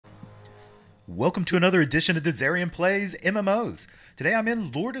Welcome to another edition of Dizzarian Plays MMOs. Today I'm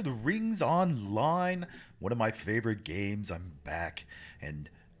in Lord of the Rings Online, one of my favorite games. I'm back and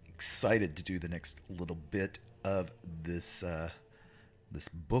excited to do the next little bit of this this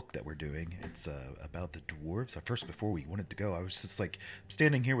book that we're doing. It's about the dwarves. First, before we wanted to go, I was just like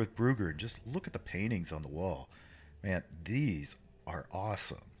standing here with Brugger and just look at the paintings on the wall. Man, these are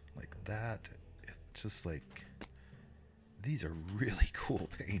awesome. Like that, it's just like, these are really cool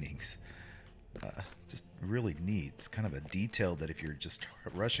paintings. Just really neat. It's kind of a detail that if you're just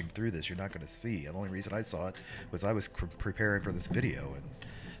rushing through this, you're not going to see. And the only reason I saw it was I was preparing for this video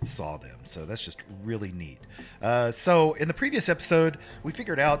and saw them. So that's just really neat. So in the previous episode, we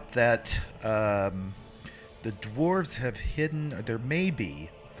figured out that the dwarves have hidden, there may be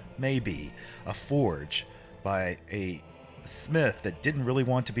a forge by a smith that didn't really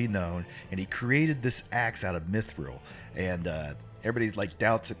want to be known, and he created this axe out of mithril. And everybody like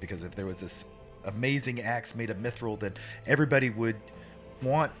doubts it, because if there was this amazing axe made of mithril, then everybody would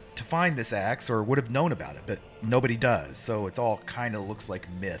want to find this axe or would have known about it, but nobody does. So it's all kind of looks like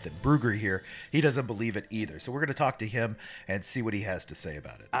myth. And Brugger here, he doesn't believe it either. So we're going to talk to him and see what he has to say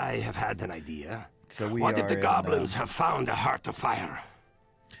about it. I have had an idea. So what if the goblins have found a heart of fire?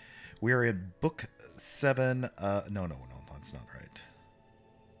 We are in book 7. No, that's not right.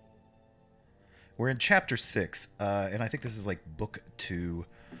 We're in chapter 6, and I think this is like book 2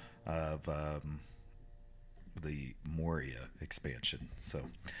 of the Moria expansion. So,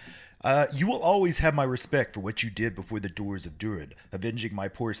 you will always have my respect for what you did before the doors of Durin, avenging my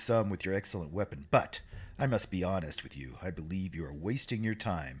poor son with your excellent weapon. But I must be honest with you. I believe you are wasting your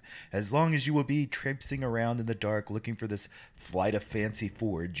time. As long as you will be traipsing around in the dark looking for this flight of fancy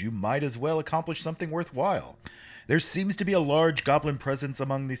forge, you might as well accomplish something worthwhile. There seems to be a large goblin presence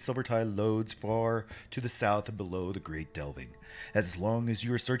among the Silvertide lodes far to the south and below the Great Delving. As long as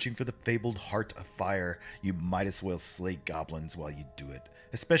you are searching for the fabled Heart of Fire, you might as well slay goblins while you do it,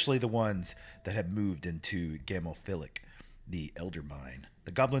 especially the ones that have moved into Gamophilic, the Elder Mine.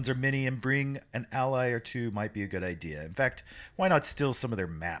 The goblins are many, and bring an ally or two might be a good idea. In fact, why not steal some of their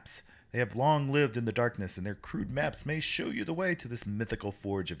maps? They have long lived in the darkness, and their crude maps may show you the way to this mythical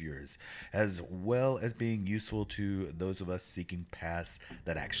forge of yours, as well as being useful to those of us seeking paths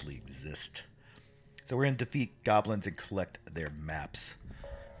that actually exist. So we're going to defeat goblins and collect their maps.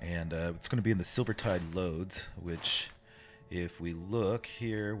 And it's going to be in the Silvertide Lodes, which, if we look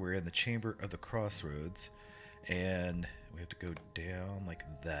here, we're in the Chamber of the Crossroads, and we have to go down like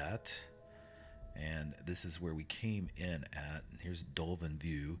that. And this is where we came in at. And here's Dolven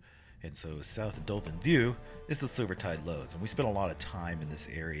View. And so south of Dolven View is the Silvertide Lodes. And we spent a lot of time in this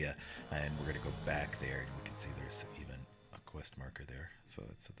area, and we're going to go back there. And we can see there's even a quest marker there. So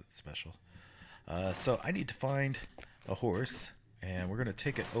that's special. So I need to find a horse, and we're going to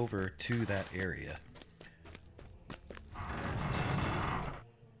take it over to that area.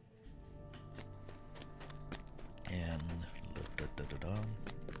 And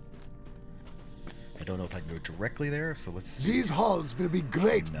I don't know if I can go directly there, so let's see. These halls will be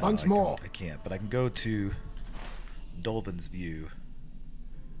great once more. I can't, but I can go to Dolven's View.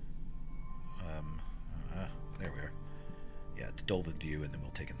 There we are. Yeah, to Dolven View, and then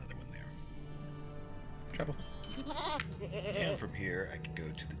we'll take another one there. Travel. And from here, I can go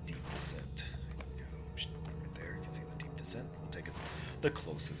to the Deep Descent. I can go right there. You can see the Deep Descent. Will take us the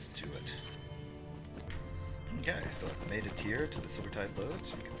closest to it. Okay, so I've made it here to the Silvertide Lodes.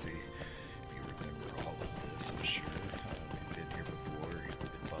 You can see, if you remember all of this, I'm sure you've been here before, you've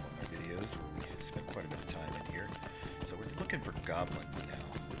been following my videos, where we spent quite a bit of time in here. So we're looking for goblins now.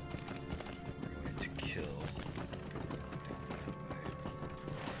 We're going to kill down that way.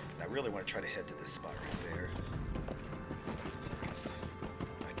 And I really want to try to head to this spot right there, because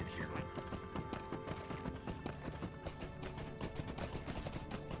I can hear them.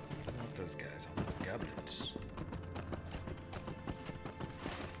 I don't want those guys, I want the goblins.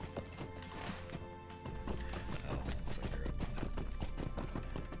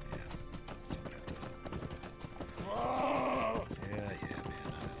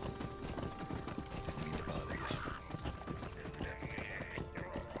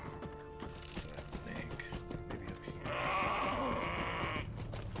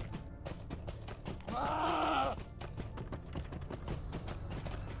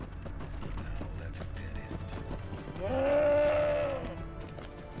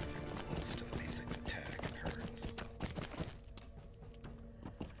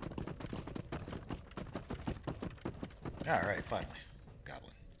 Alright, finally.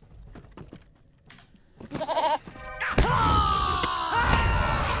 Goblin.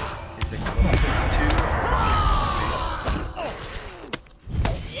 Is it level 52?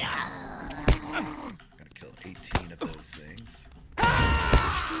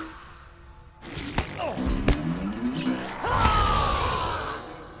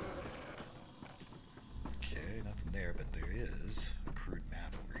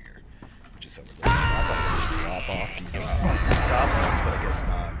 so we're looking. I thought they would drop off these goblins, but I guess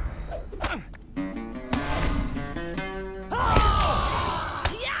not.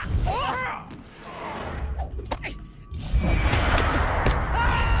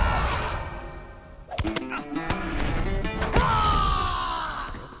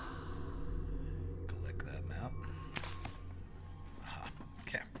 Collect that map. Aha.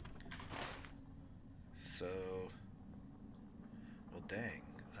 Okay. So, well, dang.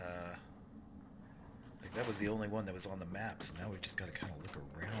 Like that was the only one that was on the map, so now we just got to kind of look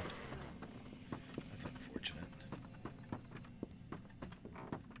around. That's unfortunate.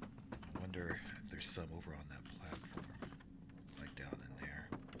 I wonder if there's some over on that platform, like down in there.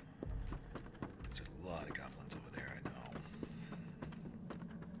 There's a lot of goblins over there, I know.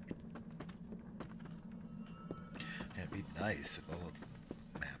 And it'd be nice if all of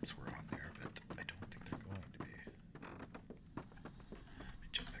the maps were on there, but I don't think they're going to be. Let me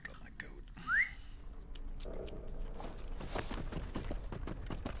jump back on my goat.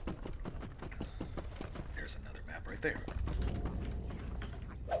 There's another map right there.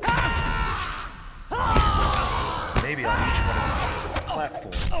 So maybe on each one of these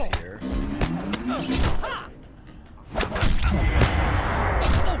platforms here.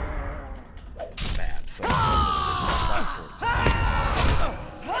 Maps, so some of the platforms.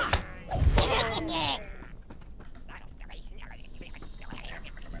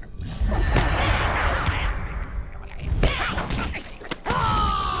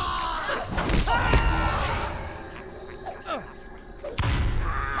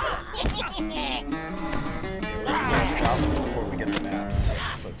 Before we get the maps,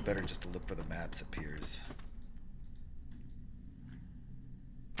 so it's better just to look for the maps, it appears.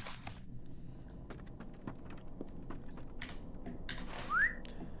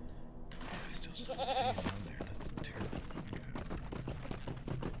 I still just don't see anything on there. That's terrible. Okay.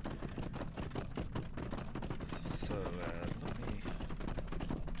 So, let me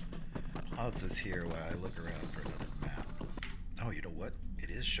pause this here while I look around for another map. Oh, you know what? It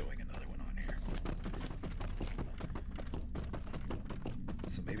is showing another one on here.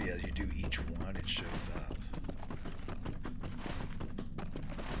 So maybe as you do each one, it shows up.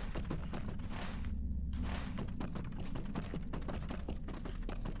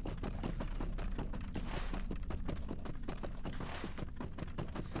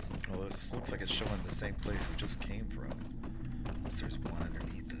 Well, this looks like it's showing the same place we just came from. Unless there's one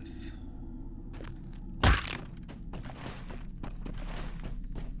underneath this.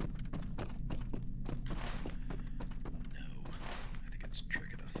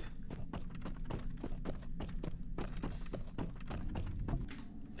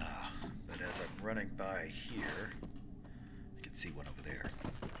 Running by here, I can see one over there.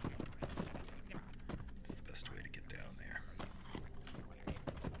 It's the best way to get down there.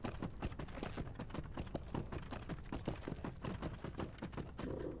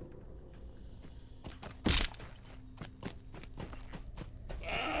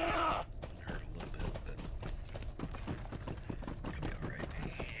 Hurt a little bit, but it'll be alright.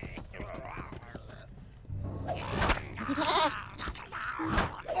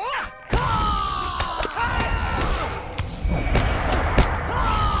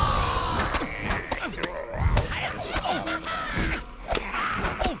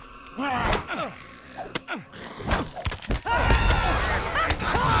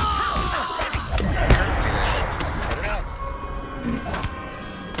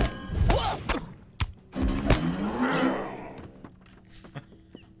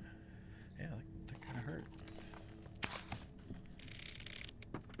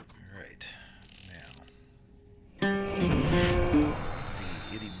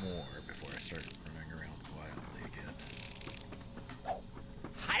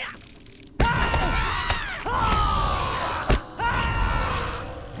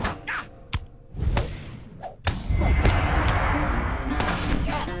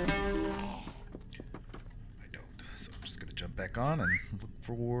 Back on and look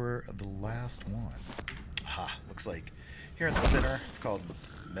for the last one. Aha, looks like here in the center, it's called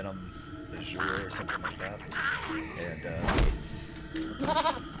Minimum Major or something like that. And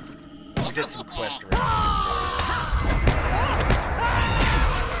we did some quest around this area.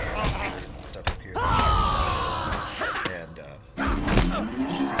 Some stuff up here. And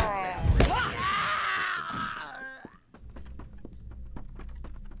see the map right here, distance.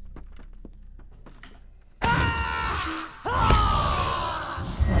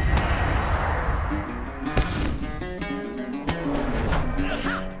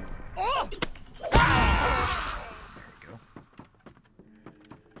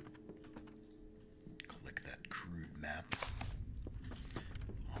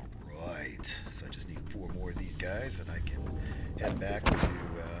 4 more of these guys, and I can head back to.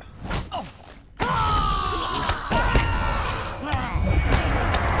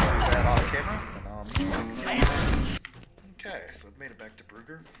 That off camera, and okay, so I've made it back to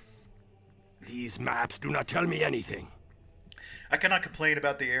Brugger. These maps do not tell me anything. I cannot complain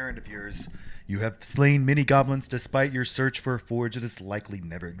about the errand of yours. You have slain many goblins despite your search for a forge that has likely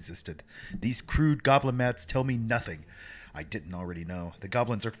never existed. These crude goblin maps tell me nothing I didn't already know. The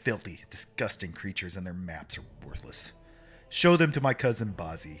goblins are filthy, disgusting creatures, and their maps are worthless. Show them to my cousin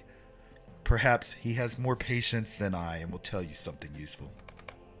Bazi. Perhaps he has more patience than I and will tell you something useful.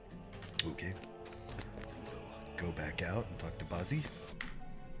 Okay. So we'll go back out and talk to Bazi.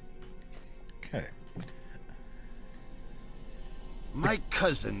 Okay. My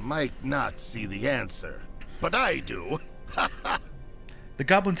cousin might not see the answer, but I do. The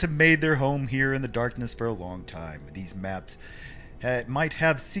goblins have made their home here in the darkness for a long time. These maps might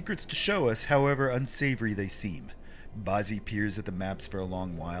have secrets to show us, however unsavory they seem. Bazi peers at the maps for a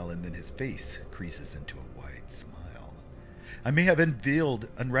long while, and then his face creases into a wide smile. I may have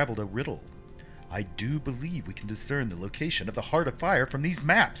unraveled a riddle. I do believe we can discern the location of the Heart of Fire from these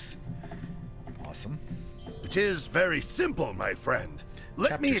maps. Awesome. It is very simple, my friend.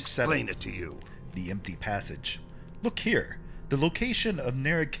 Let me explain it to you. The Empty Passage. Look here. The location of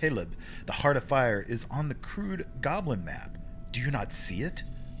Nera Caleb, the Heart of Fire, is on the crude goblin map. Do you not see it?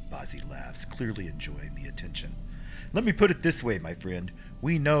 Bazi laughs, clearly enjoying the attention. Let me put it this way, my friend.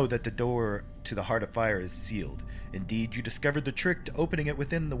 We know that the door to the Heart of Fire is sealed. Indeed, you discovered the trick to opening it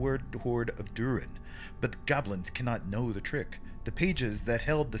within the Horde of Durin. But the goblins cannot know the trick. The pages that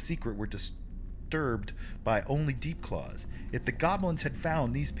held the secret were disturbed by only Deep Claws. If the goblins had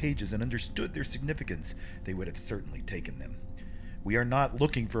found these pages and understood their significance, they would have certainly taken them. We are not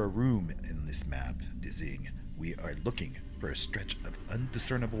looking for a room in this map, Dizzing. We are looking for a stretch of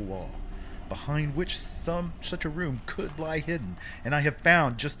undiscernible wall, behind which such a room could lie hidden, and I have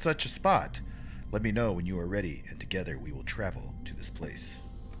found just such a spot. Let me know when you are ready, and together we will travel to this place.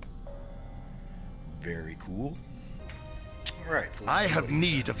 Very cool. Alright, so I have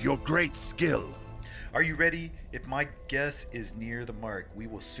need of your great skill. Are you ready? If my guess is near the mark, we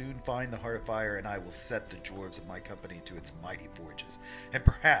will soon find the Heart of Fire, and I will set the dwarves of my company to its mighty forges. And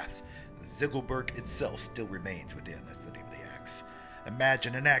perhaps Zigilburk itself still remains within. That's the name of the axe.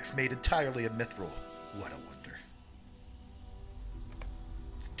 Imagine an axe made entirely of mithril. What a wonder.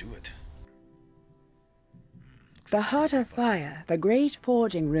 Let's do it. The Heart of Fire, the great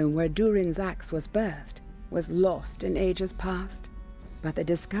forging room where Durin's axe was birthed, was lost in ages past. But the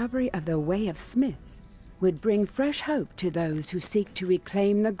discovery of the Way of Smiths would bring fresh hope to those who seek to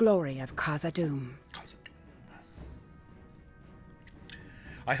reclaim the glory of Khazad-dûm.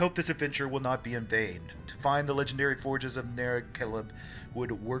 I hope this adventure will not be in vain. To find the legendary forges of Nera Caleb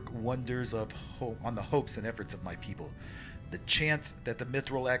would work wonders on the hopes and efforts of my people. The chance that the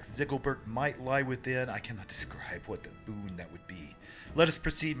mithril axe Zigilburk might lie within, I cannot describe what the boon that would be. Let us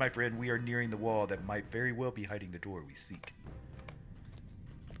proceed, my friend. We are nearing the wall that might very well be hiding the door we seek.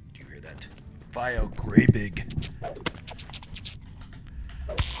 Do you hear that? Vile Greybig.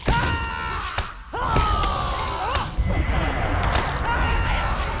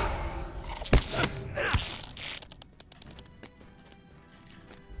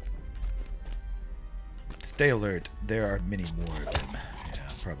 Stay alert. There are many more of them. Yeah,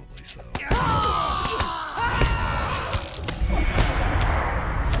 probably so.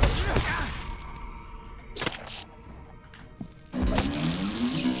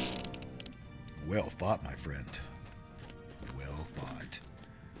 Well fought, my friend. Well fought.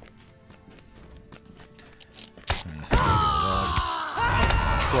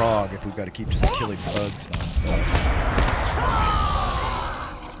 Trog if we've got to keep just killing bugs nonstop.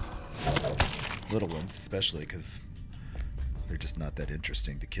 Little ones, especially, because they're just not that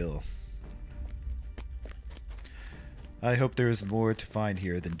interesting to kill. I hope there is more to find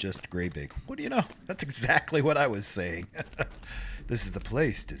here than just Greybig. What do you know? That's exactly what I was saying. This is the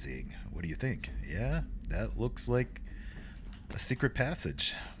place, Dizzing. What do you think? Yeah, that looks like a secret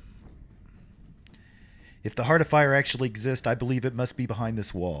passage. If the Heart of Fire actually exists, I believe it must be behind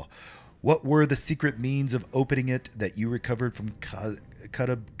this wall. What were the secret means of opening it that you recovered from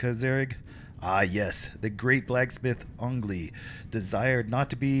Kazareg? Ah, yes, the great blacksmith Ongli desired not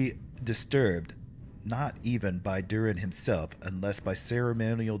to be disturbed, not even by Durin himself, unless by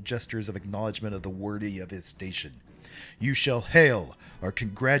ceremonial gestures of acknowledgement of the worthy of his station. You shall hail, or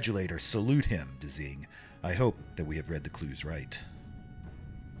congratulate, or salute him, Dizzing. I hope that we have read the clues right.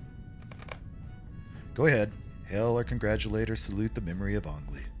 Go ahead. Hail or congratulate or salute the memory of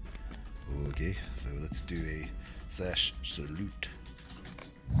Ongli. Okay, so let's do a / salute.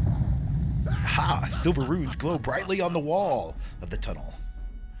 Ha! Silver runes glow brightly on the wall of the tunnel.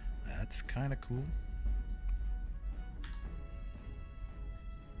 That's kind of cool.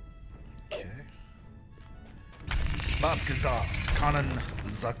 Okay. Babkaza Kanan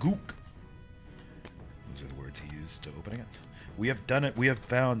Zaguk. Those are the words he used to opening it. We have done it. We have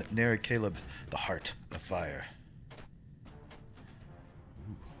found Nera Caleb, the heart of fire.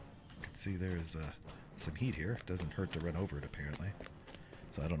 Ooh. You can see there is some heat here. It doesn't hurt to run over it, apparently.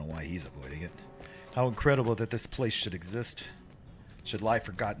 So I don't know why he's avoiding it. How incredible that this place should exist. Should lie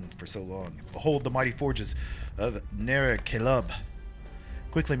forgotten for so long. Behold the mighty forges of Nera Caleb.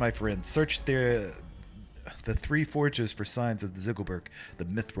 Quickly, my friends, search the 3 forges for signs of the Zigilburk, the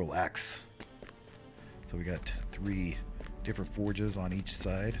Mithril axe. So we got 3 different forges on each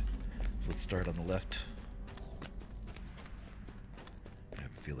side. So let's start on the left. I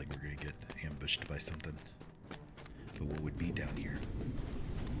have a feeling we're going to get ambushed by something. But what would be down here?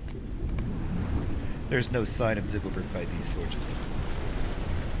 There's no sign of Zigilburk by these forges.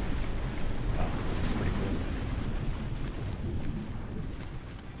 Wow, this is pretty cool.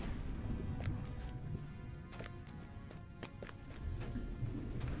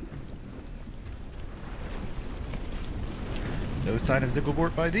 No sign of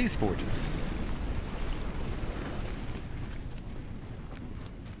Zigilburk by these forges.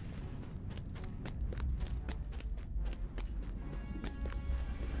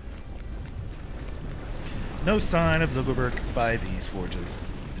 No sign of Zigilburk by these forges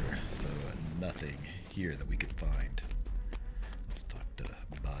either. So nothing here that we could find. Let's talk to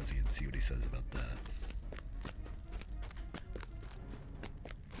Bazi and see what he says about that.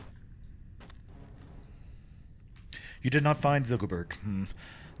 You did not find Zigilburk.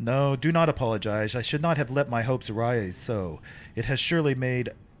 No, do not apologize. I should not have let my hopes rise so. It has surely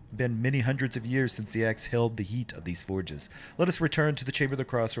been many hundreds of years since the axe held the heat of these forges. Let us return to the Chamber of the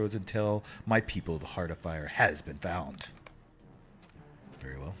Crossroads and tell my people the Heart of Fire has been found.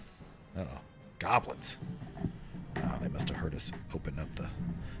 Very well. Uh-oh. Goblins. Oh, they must have heard us open up the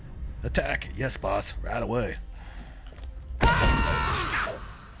attack. Yes, boss. Right away.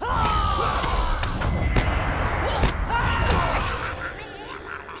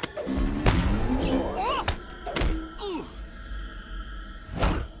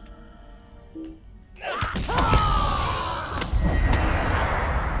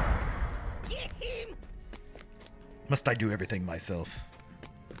 Must I do everything myself?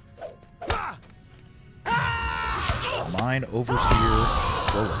 Mine Overseer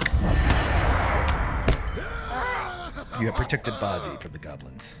Bullock. You have protected Bazi from the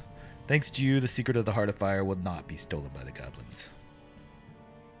goblins. Thanks to you, the secret of the Heart of Fire will not be stolen by the goblins.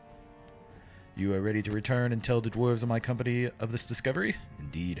 You are ready to return and tell the dwarves of my company of this discovery?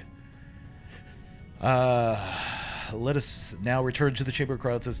 Indeed. Let us now return to the Chamber of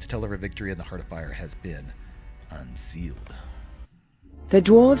Crossroads to tell of our victory, and the Heart of Fire has been unsealed. The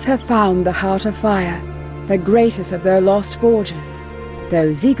dwarves have found the Heart of Fire, the greatest of their lost forges. Though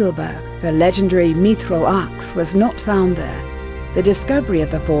Zigilburk, the legendary Mithril axe, was not found there, the discovery of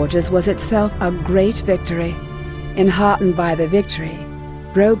the forges was itself a great victory. Enheartened by the victory,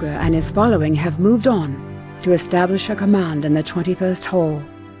 Broger and his following have moved on to establish a command in the 21st Hall.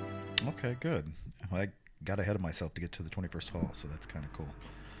 Okay, good. I got ahead of myself to get to the 21st Hall, so that's kind of cool.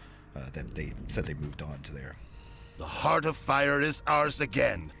 That they said they moved on to there. The Heart of Fire is ours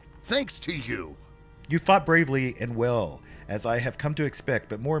again, thanks to you. You fought bravely and well, as I have come to expect,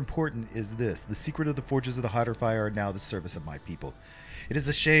 but more important is this. The secret of the forges of the Heart of Fire are now the service of my people. It is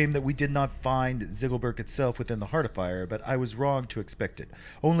a shame that we did not find Zigilburk itself within the Heart of Fire, but I was wrong to expect it.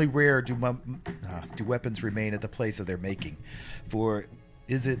 Only rare do weapons remain at the place of their making, for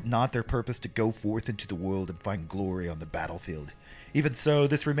is it not their purpose to go forth into the world and find glory on the battlefield? Even so,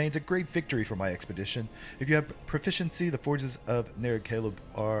 this remains a great victory for my expedition. If you have proficiency, the forges of Nera Caleb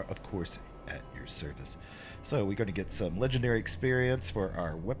are, of course, at your service. So we're going to get some legendary experience for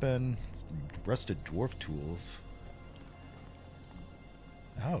our weapon. Some rusted dwarf tools.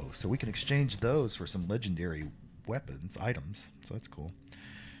 Oh, so we can exchange those for some legendary weapons, items. So that's cool.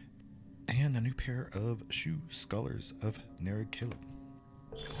 And a new pair of shoes, Scholars of Nera Caleb.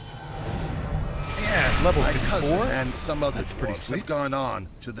 And level My 54. cousin and some other That's pretty dwarves sweet. have gone on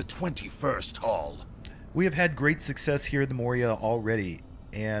to the 21st Hall. We have had great success here in the Moria already,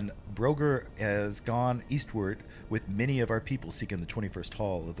 and Broger has gone eastward with many of our people seeking the 21st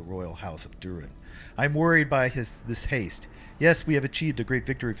Hall of the Royal House of Durin. I'm worried by this haste. Yes, we have achieved a great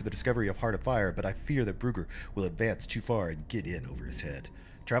victory for the discovery of Heart of Fire, but I fear that Broger will advance too far and get in over his head.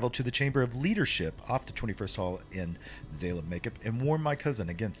 Travel to the Chamber of Leadership off the 21st Hall in Zalem Makeup and warn my cousin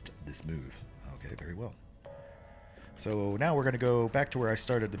against this move. Okay, very well. So now we're going to go back to where I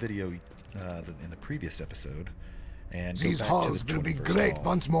started the video in the previous episode, and go These back halls to the will be 21st great hall.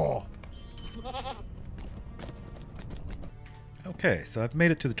 once more. Okay, so I've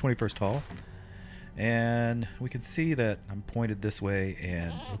made it to the 21st hall, and we can see that I'm pointed this way,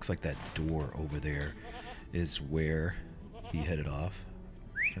 and it looks like that door over there is where he headed off.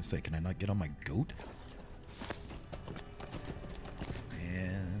 I was trying to say, can I not get on my goat?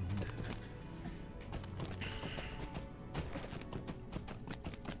 And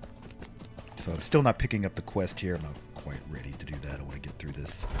so I'm still not picking up the quest here. I'm not quite ready to do that. I want to get through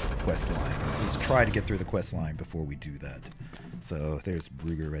this quest line. Let's try to get through the quest line before we do that. So there's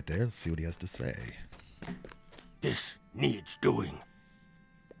Brugger right there. Let's see what he has to say. This needs doing.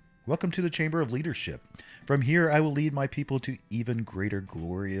 Welcome to the Chamber of Leadership. From here, I will lead my people to even greater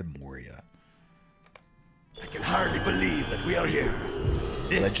glory in Moria. I can hardly believe that we are here.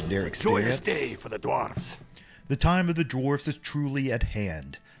 This legendary is a joyous experience. day for the dwarves. The time of the dwarfs is truly at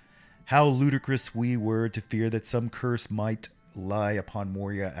hand. How ludicrous we were to fear that some curse might lie upon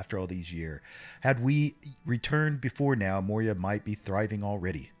Moria after all these years. Had we returned before now, Moria might be thriving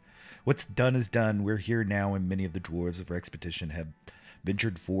already. What's done is done. We're here now, and many of the dwarves of our expedition have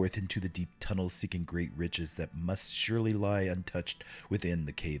ventured forth into the deep tunnels seeking great riches that must surely lie untouched within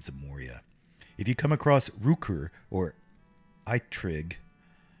the caves of Moria. If you come across Rukur or Utrig,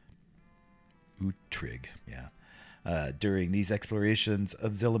 during these explorations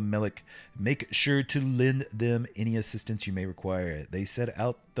of Zelimelik, make sure to lend them any assistance you may require. They set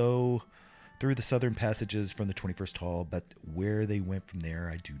out, though, through the southern passages from the 21st hall, but where they went from there,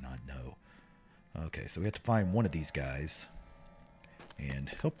 I do not know. Okay, so we have to find one of these guys and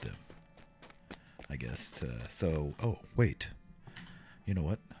help them, I guess. Oh, wait. You know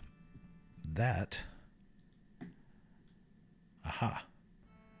what? That. Aha.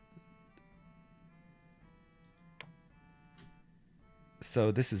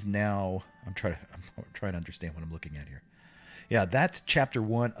 So this is now, I'm trying to understand what I'm looking at here. Yeah, that's chapter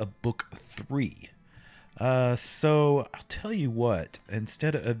 1 of book 3. So I'll tell you what,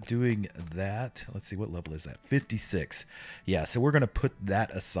 instead of doing that, let's see, what level is that? 56. Yeah, so we're going to put that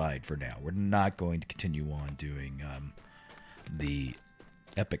aside for now. We're not going to continue on doing the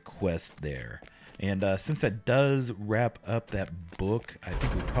epic quest there. And since that does wrap up that book, I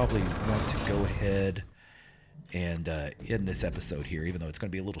think we probably want to go ahead and end this episode here, even though it's going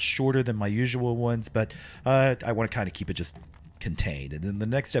to be a little shorter than my usual ones, but I want to kind of keep it just contained. And then the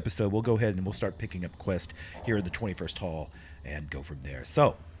next episode, we'll go ahead and we'll start picking up quest here in the 21st hall and go from there.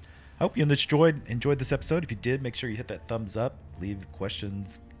 So I hope you enjoyed this episode. If you did, make sure you hit that thumbs up, leave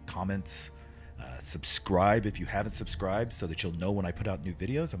questions, comments, subscribe if you haven't subscribed so that you'll know when I put out new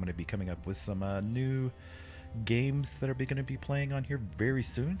videos. I'm going to be coming up with some new games that are going to be playing on here very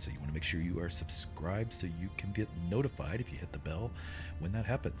soon, so you want to make sure you are subscribed so you can get notified if you hit the bell when that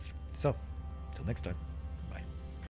happens. So, until next time.